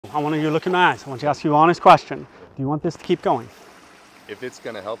I want you to look in my eyes. I want you to ask you an honest question. Do you want this to keep going? If it's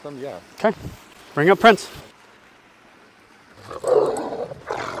going to help them, yeah. Okay. Bring up Prince.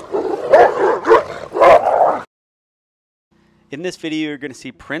 In this video, you're going to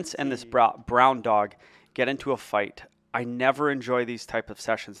see Prince and this brown dog get into a fight. I never enjoy these type of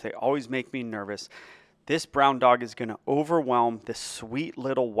sessions. They always make me nervous. This brown dog is going to overwhelm this sweet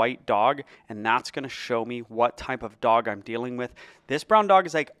little white dog, and that's going to show me what type of dog I'm dealing with. This brown dog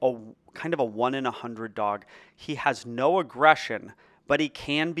is like a kind of a 1 in 100 dog. He has no aggression, but he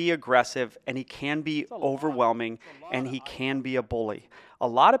can be aggressive, and he can be overwhelming, and he can be a bully. A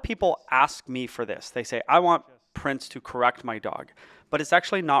lot of people ask me for this. They say, I want Prince to correct my dog, but it's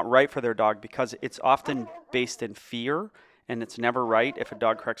actually not right for their dog because it's often based in fear, and it's never right if a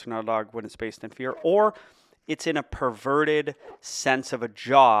dog corrects another dog when it's based in fear, or it's in a perverted sense of a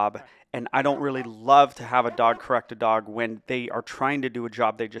job, and I don't really love to have a dog correct a dog when they are trying to do a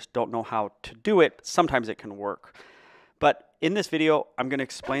job, they just don't know how to do it. Sometimes it can work. But in this video, I'm going to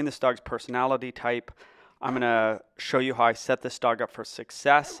explain this dog's personality type. I'm going to show you how I set this dog up for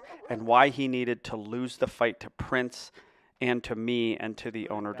success and why he needed to lose the fight to Prince and to me and to the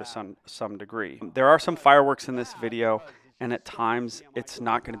owner to some degree. There are some fireworks in this video, and at times it's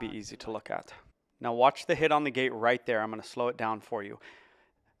not going to be easy to look at. Now watch the hit on the gate right there. I'm going to slow it down for you.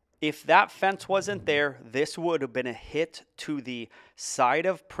 If that fence wasn't there, this would have been a hit to the side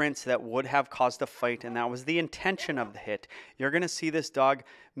of Prince that would have caused a fight, and that was the intention of the hit. You're going to see this dog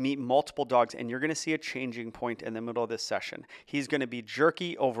meet multiple dogs, and you're going to see a changing point in the middle of this session. He's going to be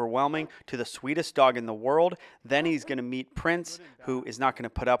jerky, overwhelming to the sweetest dog in the world. Then he's going to meet Prince, who is not going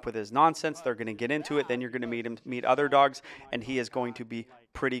to put up with his nonsense. They're going to get into it. Then you're going to meet other dogs, and he is going to be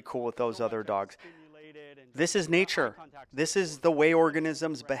pretty cool with those other dogs. This is nature. This is the way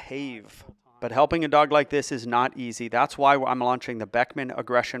organisms behave. But helping a dog like this is not easy. That's why I'm launching the Beckman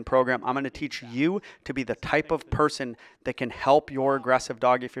Aggression Program. I'm going to teach you to be the type of person that can help your aggressive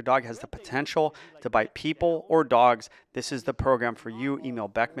dog. If your dog has the potential to bite people or dogs, this is the program for you. Email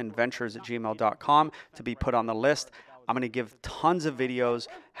beckmanventures@gmail.com to be put on the list. I'm going to give tons of videos,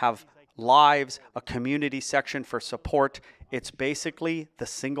 have lives, a community section for support. It's basically the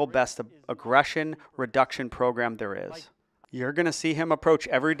single best aggression reduction program there is. You're going to see him approach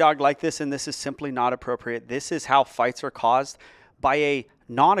every dog like this, and this is simply not appropriate. This is how fights are caused by a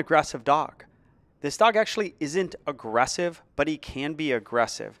non-aggressive dog. This dog actually isn't aggressive, but he can be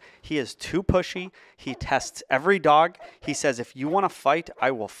aggressive. He is too pushy. He tests every dog. He says, if you want to fight,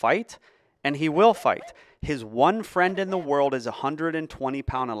 I will fight, and he will fight. His one friend in the world is a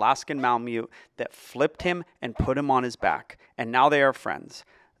 120-pound Alaskan Malamute that flipped him and put him on his back, and now they are friends.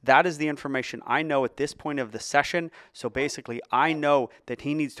 That is the information I know at this point of the session, so basically I know that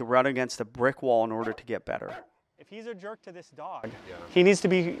he needs to run against a brick wall in order to get better. If he's a jerk to this dog, he needs to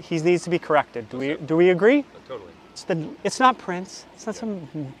be corrected. Do we agree? Totally. It's not Prince. It's not some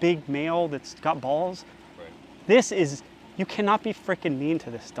big male that's got balls. Right. This is, you cannot be freaking mean to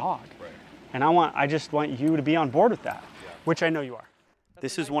this dog. Right. And I just want you to be on board with that, which I know you are.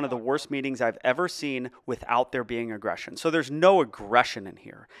 This is one of the worst meetings I've ever seen without there being aggression. So there's no aggression in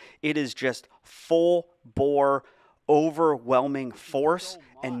here. It is just full bore, overwhelming force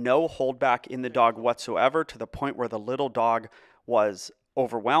and no holdback in the dog whatsoever, to the point where the little dog was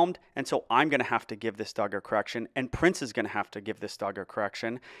overwhelmed. And so I'm going to have to give this dog a correction, and Prince is going to have to give this dog a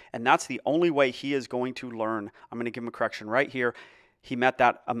correction. And that's the only way he is going to learn. I'm going to give him a correction right here. He met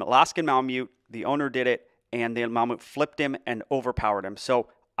that Alaskan Malamute, the owner did it, and the Malamute flipped him and overpowered him. So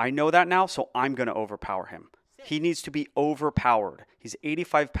I know that now, so I'm going to overpower him. He needs to be overpowered. He's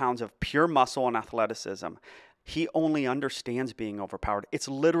 85 pounds of pure muscle and athleticism. He only understands being overpowered. It's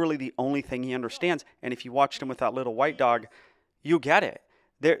literally the only thing he understands. And if you watched him with that little white dog, you get it.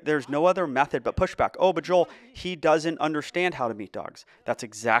 There's no other method but pushback. Oh, but Joel, he doesn't understand how to meet dogs. That's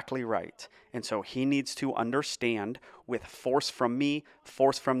exactly right. And so he needs to understand with force from me,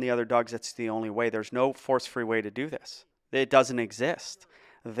 force from the other dogs. That's the only way. There's no force-free way to do this. It doesn't exist.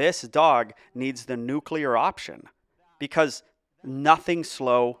 This dog needs the nuclear option, because nothing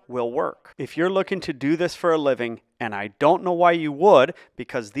slow will work. If you're looking to do this for a living, and I don't know why you would,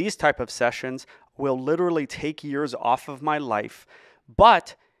 because these type of sessions will literally take years off of my life.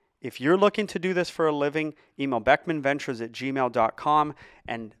 But if you're looking to do this for a living, email beckmanventures@gmail.com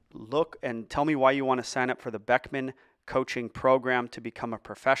and look and tell me why you want to sign up for the Beckman coaching program to become a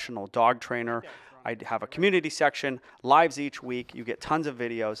professional dog trainer. I have a community section, lives each week. You get tons of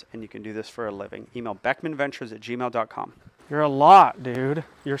videos, and you can do this for a living. Email beckmanventures@gmail.com. You're a lot, dude.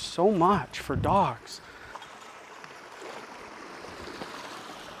 You're so much for dogs.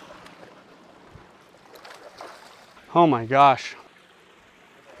 Oh my gosh.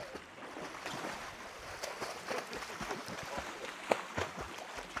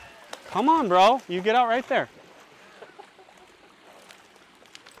 Come on, bro. You get out right there.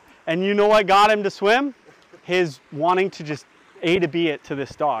 And you know what got him to swim? His wanting to just A to B it to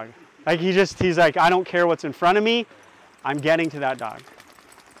this dog. Like he's like, I don't care what's in front of me. I'm getting to that dog.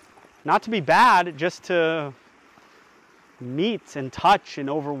 Not to be bad, just to meet and touch and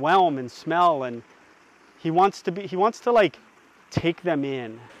overwhelm and smell. And he wants to like take them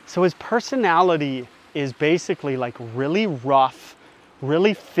in. So his personality is basically like really rough,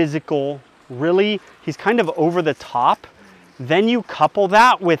 really physical, he's kind of over the top. Then you couple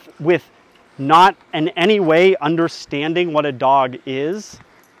that with not in any way understanding what a dog is.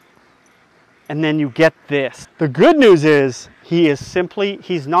 And then you get this. The good news is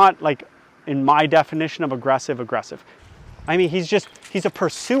he's not like, in my definition of aggressive. I mean, he's a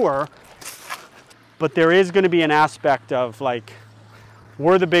pursuer, but there is going to be an aspect of like,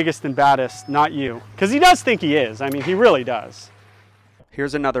 we're the biggest and baddest, not you. Because he does think he is. I mean, he really does.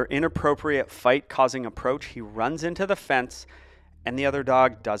 Here's another inappropriate fight-causing approach. He runs into the fence, and the other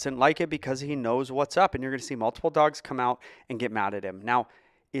dog doesn't like it because he knows what's up. And you're going to see multiple dogs come out and get mad at him. Now,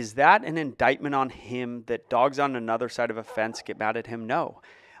 is that an indictment on him that dogs on another side of a fence get mad at him? No.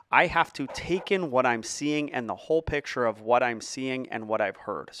 I have to take in what I'm seeing and the whole picture of what I'm seeing and what I've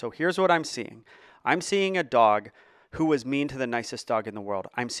heard. So here's what I'm seeing. I'm seeing a dog who was mean to the nicest dog in the world.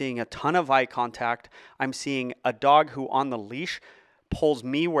 I'm seeing a ton of eye contact. I'm seeing a dog who on the leash pulls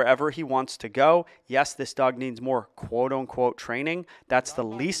me wherever he wants to go. Yes, this dog needs more quote-unquote training. That's the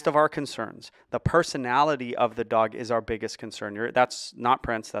least of our concerns. The personality of the dog is our biggest concern. That's not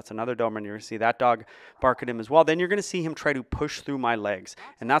Prince. That's another Doberman. You're going to see that dog bark at him as well. Then you're going to see him try to push through my legs,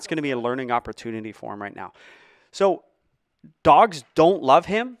 and that's going to be a learning opportunity for him right now. So dogs don't love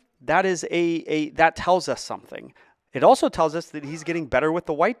him. That is that tells us something. It also tells us that he's getting better with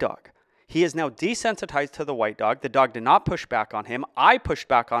the white dog. He is now desensitized to the white dog. The dog did not push back on him. I pushed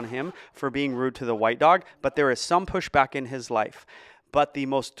back on him for being rude to the white dog, but there is some pushback in his life. But the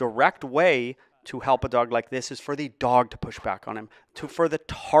most direct way to help a dog like this is for the dog to push back on him, for the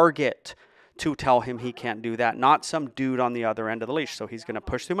target to tell him he can't do that, not some dude on the other end of the leash. So he's going to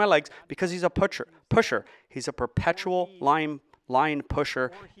push through my legs because he's a pusher. He's a perpetual line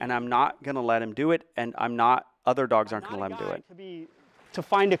pusher, and I'm not going to let him do it, and other dogs aren't going to let him do it. To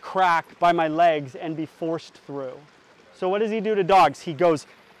find a crack by my legs and be forced through. So what does he do to dogs? He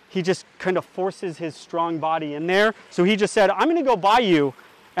just kind of forces his strong body in there. So he just said, I'm going to go by you.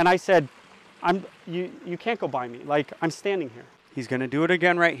 And I said, you can't go by me. Like, I'm standing here. He's going to do it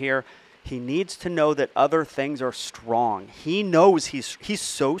again right here. He needs to know that other things are strong. He knows he's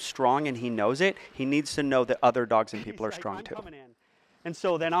so strong and he knows it. He needs to know that other dogs and people are strong too. And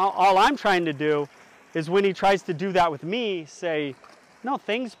so then all I'm trying to do is when he tries to do that with me, say, no,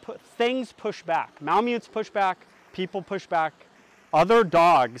 things push back. Malamutes push back. People push back. Other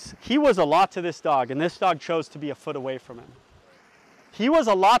dogs. He was a lot to this dog, and this dog chose to be a foot away from him. He was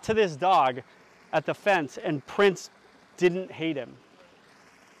a lot to this dog at the fence, and Prince didn't hate him.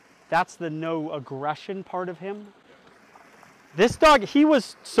 That's the no aggression part of him. This dog, he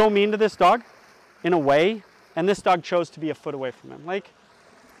was so mean to this dog in a way, and this dog chose to be a foot away from him. Like,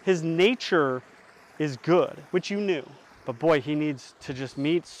 his nature is good, which you knew. But boy, he needs to just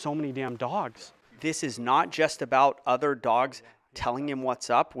meet so many damn dogs. This is not just about other dogs telling him what's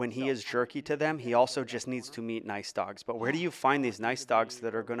up when he is jerky to them. He also just needs to meet nice dogs. But where do you find these nice dogs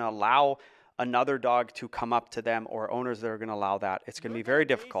that are going to allow another dog to come up to them, or owners that are going to allow that? It's going to be very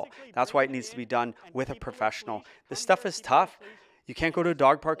difficult. That's why it needs to be done with a professional. This stuff is tough. You can't go to a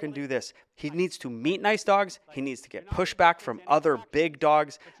dog park and do this. He needs to meet nice dogs. He needs to get pushback from other big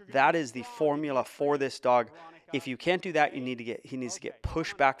dogs. That is the formula for this dog. If you can't do that, he needs to get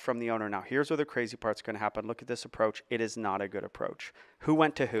pushback from the owner. Now, here's where the crazy part's going to happen. Look at this approach. It is not a good approach. Who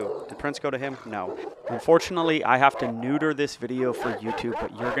went to who? Did Prince go to him? No. Unfortunately, I have to neuter this video for YouTube,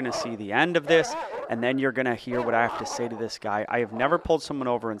 but you're going to see the end of this, and then you're going to hear what I have to say to this guy. I have never pulled someone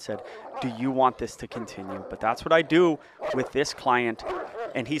over and said, do you want this to continue? But that's what I do with this client.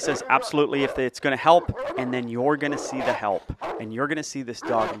 And he says, absolutely, if it's going to help, and then you're going to see the help. And you're going to see this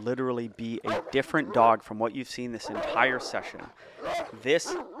dog literally be a different dog from what you've seen this entire session.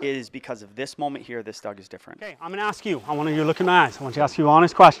 This is because of this moment here, this dog is different. Okay, I'm going to ask you. I want you to look in my eyes. I want you to ask you an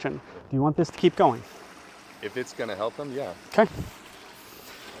honest question. Do you want this to keep going? If it's going to help them, yeah. Okay.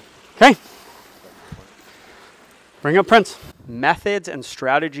 Okay. Bring up Prince. Methods and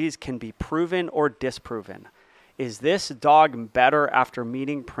strategies can be proven or disproven. Is this dog better after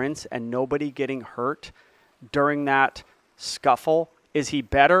meeting Prince and nobody getting hurt during that scuffle? Is he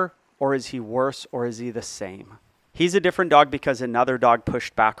better, or is he worse, or is he the same? He's a different dog because another dog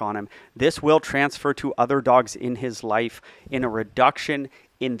pushed back on him. This will transfer to other dogs in his life in a reduction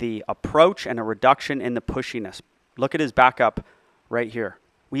in the approach and a reduction in the pushiness. Look at his backup right here.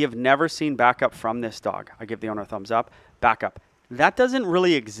 We have never seen backup from this dog. I give the owner a thumbs up. Backup. That doesn't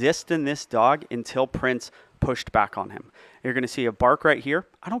really exist in this dog until Prince pushed back on him. You're going to see a bark right here.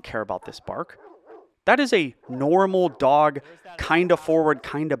 I don't care about this bark. That is a normal dog, kind of forward,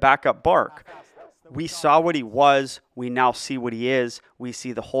 kind of backup bark. We saw what he was. We now see what he is. We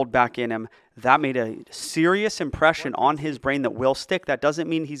see the hold back in him. That made a serious impression on his brain that will stick. That doesn't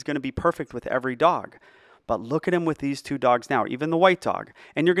mean he's going to be perfect with every dog. But look at him with these two dogs now, even the white dog.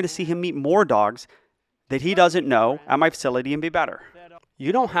 And you're going to see him meet more dogs that he doesn't know at my facility and be better.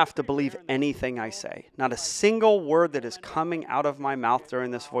 You don't have to believe anything I say. Not a single word that is coming out of my mouth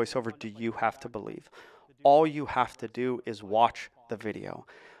during this voiceover do you have to believe. All you have to do is watch the video.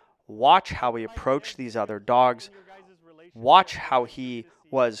 Watch how he approached these other dogs. Watch how he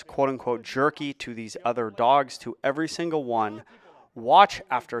was quote-unquote jerky to these other dogs, to every single one. Watch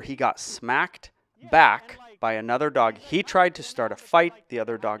after he got smacked back by another dog. He tried to start a fight. The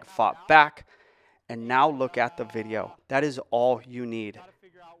other dog fought back. And now look at the video. That is all you need.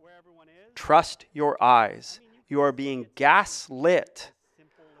 Trust your eyes. You are being gaslit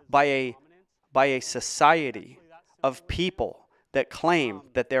by a society of people that claim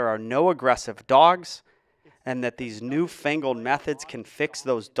that there are no aggressive dogs and that these newfangled methods can fix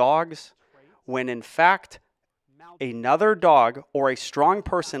those dogs, when in fact, another dog or a strong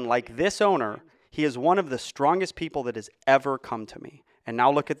person like this owner, he is one of the strongest people that has ever come to me. And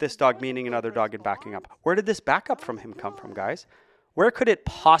now look at this dog meeting another dog and backing up. Where did this backup from him come from, guys? Where could it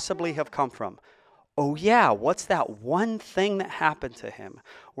possibly have come from? Oh yeah, what's that one thing that happened to him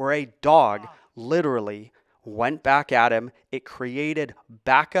where a dog literally went back at him? It created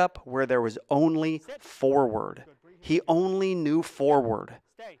backup where there was only forward. He only knew forward.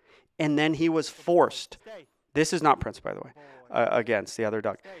 And then he was forced. This is not Prince, by the way, against the other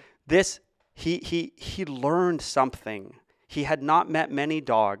dog. He learned something. He had not met many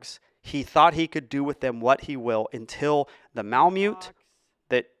dogs. He thought he could do with them what he will until the Malamute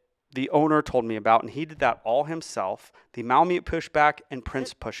that the owner told me about, and he did that all himself. The Malamute pushed back and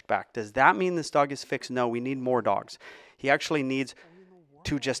Prince pushed back. Does that mean this dog is fixed? No, we need more dogs. He actually needs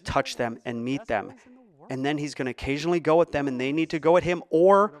to just touch them and meet them. And then he's going to occasionally go at them and they need to go at him,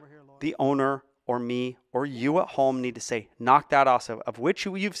 or the owner or me or you at home need to say, knock that off, of which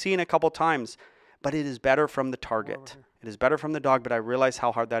you've seen a couple times, but it is better from the target. It is better from the dog, but I realize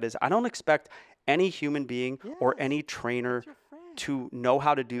how hard that is. I don't expect any human being or any trainer to know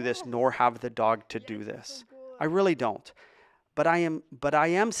how to do this, nor have the dog to do this. I really don't. But I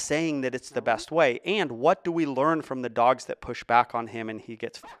am saying that it's the best way. And what do we learn from the dogs that push back on him and he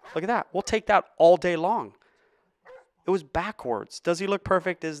gets, look at that. We'll take that all day long. It was backwards. Does he look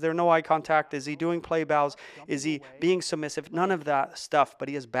perfect? Is there no eye contact? Is he doing play bows? Is he being submissive? None of that stuff, but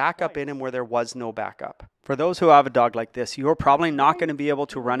he has backup in him where there was no backup. For those who have a dog like this, you're probably not going to be able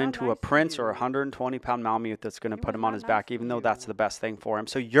to run into a Prince or a 120-pound Malamute that's going to put him on his back, even though that's the best thing for him.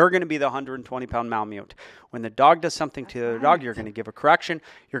 So you're going to be the 120-pound Malamute. When the dog does something to the other dog, you're going to give a correction.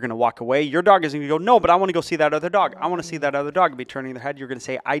 You're going to walk away. Your dog is going to go, no, but I want to go see that other dog. I want to see that other dog. Be turning their head. You're going to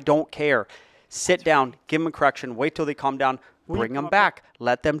say, I don't care. Sit down, give them a correction, wait till they calm down, bring them back,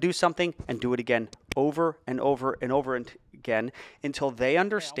 let them do something, and do it again over and over and over again until they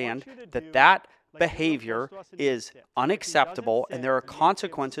understand that that behavior is unacceptable and there are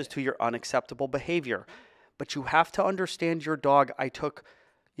consequences to your unacceptable behavior. But you have to understand your dog. I took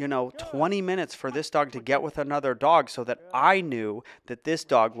 20 minutes for this dog to get with another dog so that I knew that this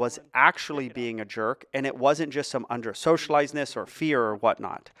dog was actually being a jerk and it wasn't just some under-socializedness or fear or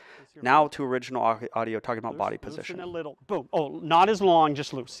whatnot. Now to original audio talking about body position. Loosen a little. Boom. Oh, not as long,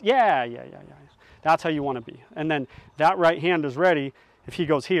 just loose. Yeah. That's how you want to be. And then that right hand is ready. If he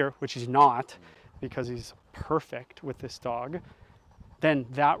goes here, which he's not, because he's perfect with this dog, then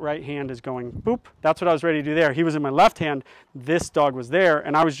that right hand is going boop. That's what I was ready to do there. He was in my left hand. This dog was there,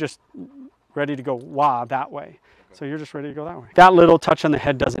 and I was just ready to go wah that way. So you're just ready to go that way. That little touch on the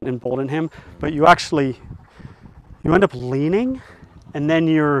head doesn't embolden him, but you end up leaning, and then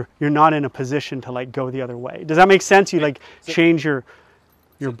you're not in a position to like go the other way. Does that make sense? You change your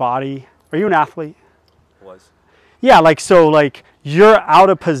body. Are you an athlete? Was. Yeah, so you're out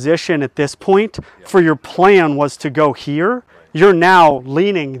of position at this point. For your plan was to go here. You're now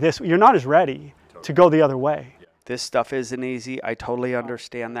leaning this. You're not as ready to go the other way. This stuff isn't easy. I totally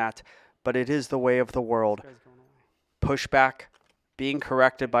understand that, but it is the way of the world. Pushback, being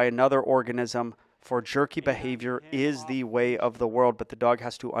corrected by another organism, For jerky behavior is the way of the world, but the dog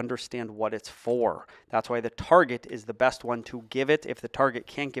has to understand what it's for. That's why the target is the best one to give it. If the target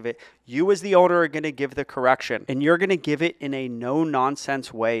can't give it, you as the owner are going to give the correction, and you're going to give it in a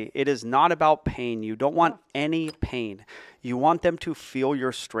no-nonsense way. It is not about pain. You don't want any pain. You want them to feel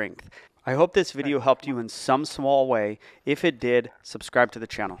your strength. I hope this video helped you in some small way. If it did, subscribe to the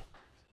channel.